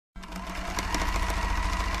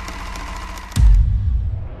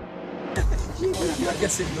Perché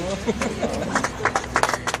se no...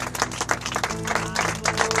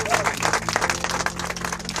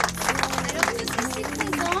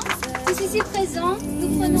 Ici présent, nous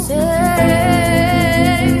prenons.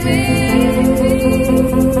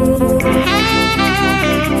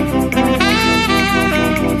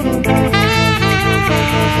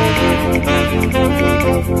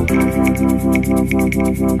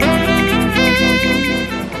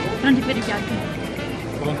 Pronti per il viaggio?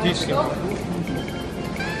 Prontissimo.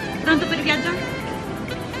 Pronto per il viaggio?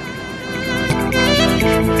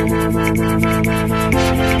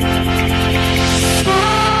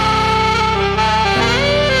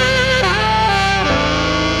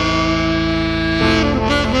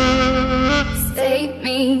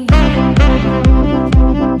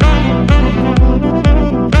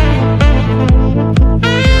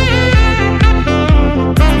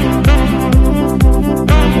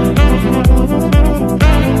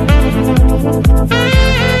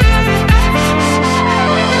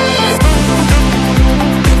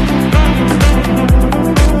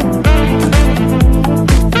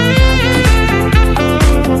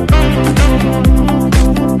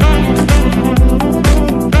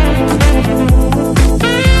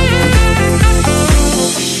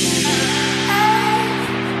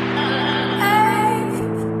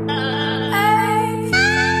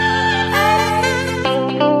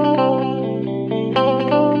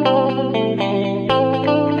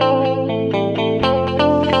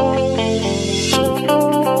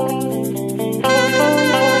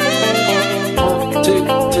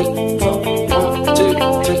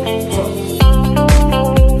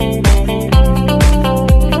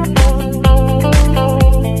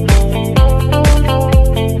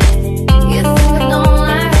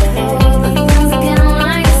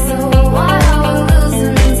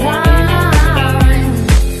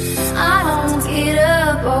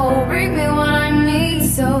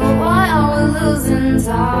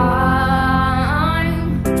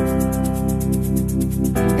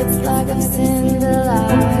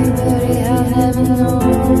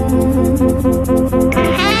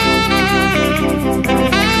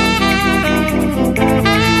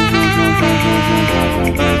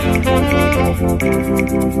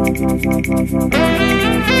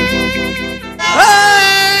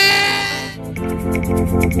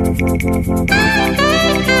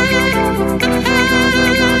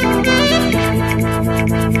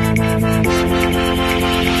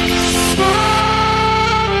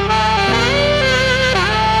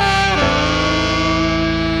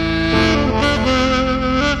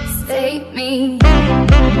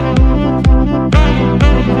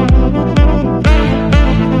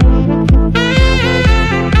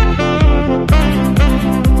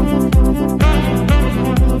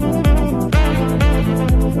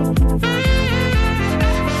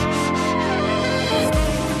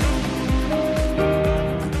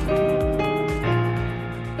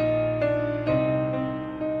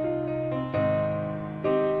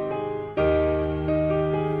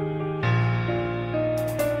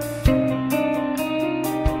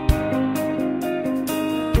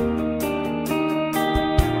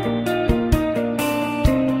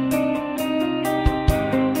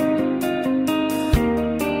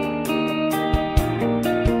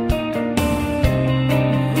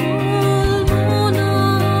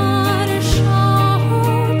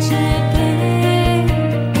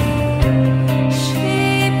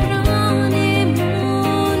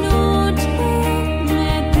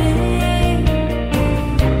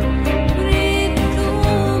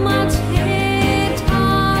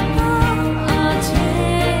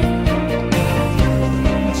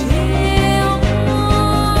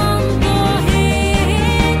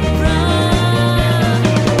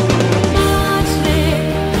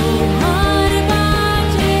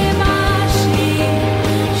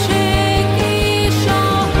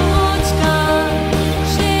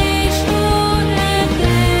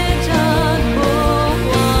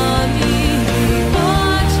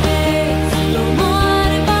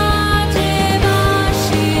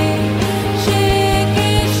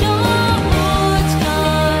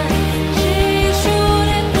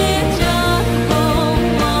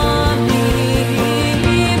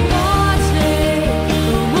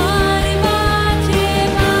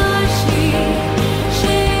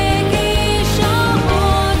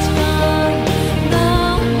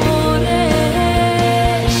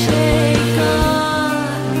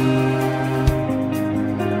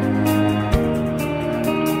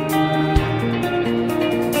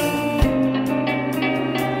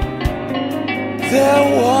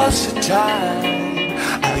 There was a time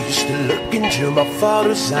I used to look into my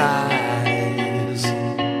father's eyes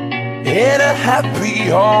In a happy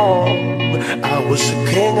home, I was a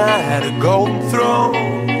king, I had a golden throne.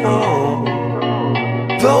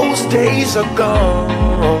 Those days are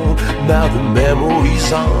gone, now the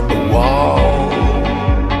memories on the wall.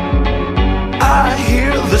 I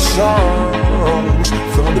hear the songs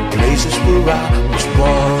from the places where I was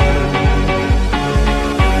born.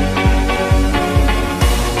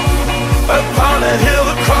 Upon a hill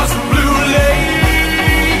across the blue lake,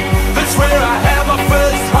 that's where I had my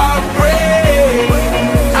first heartbreak.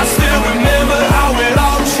 I still remember how it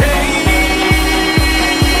all changed.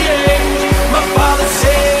 My father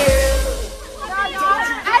said,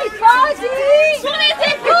 Ai, pode! Sur les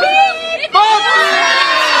épaules!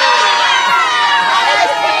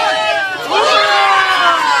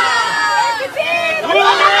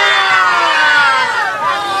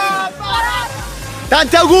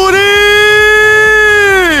 Tanti auguri!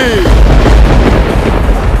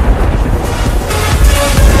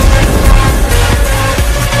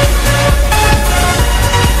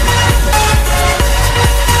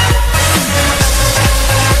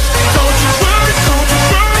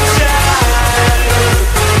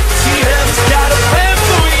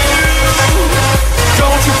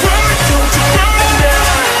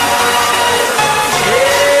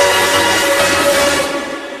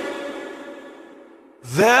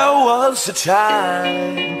 there was a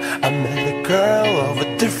time I met a girl of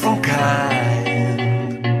a different kind.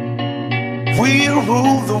 We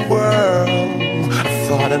ruled the world, I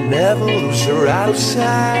thought I'd never lose her out of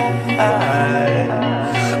sight.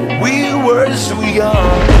 We were so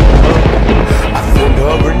young, I think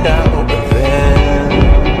of her now and then.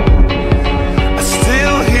 I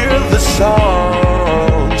still hear the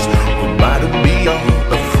songs, reminding me of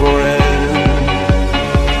a friend.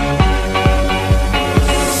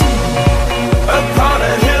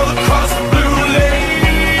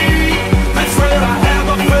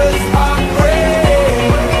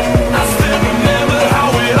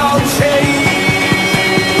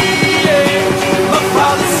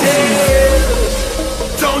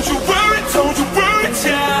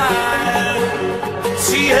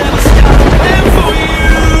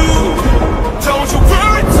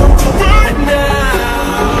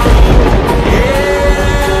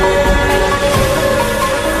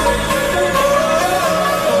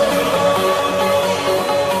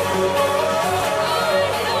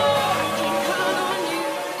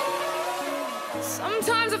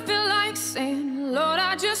 Sometimes I feel like saying, Lord,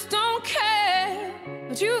 I just don't care.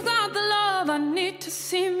 But you've got the love I need to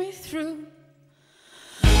see me through.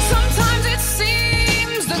 Sometimes it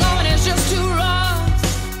seems the going is just too rough,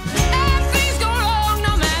 and things go wrong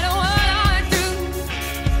no matter what I do.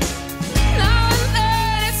 Now and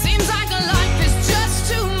then it seems like life is just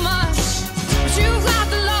too much, but you've got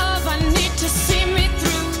the love I need to see me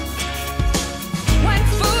through. When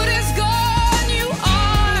food is gone, you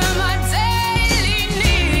are my daily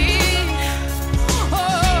need. Oh,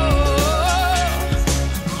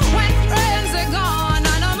 when friends are gone,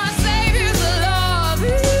 I know my Savior's love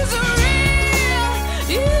is real.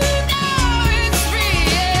 You know it's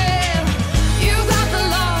real. You got the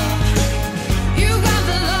love. You got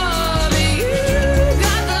the love. You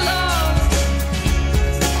got the love.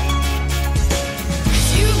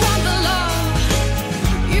 You got the love.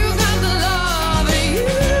 You got the love. You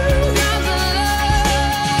got the love.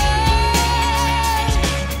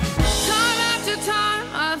 Time after time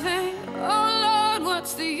I think, oh Lord,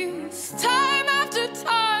 what's the use? Time after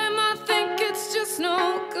time I think it's just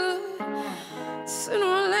no good. Sooner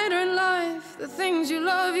or later in life, the things you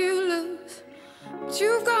love you lose. But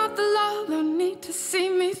you've got the love I need to see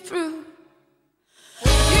me through.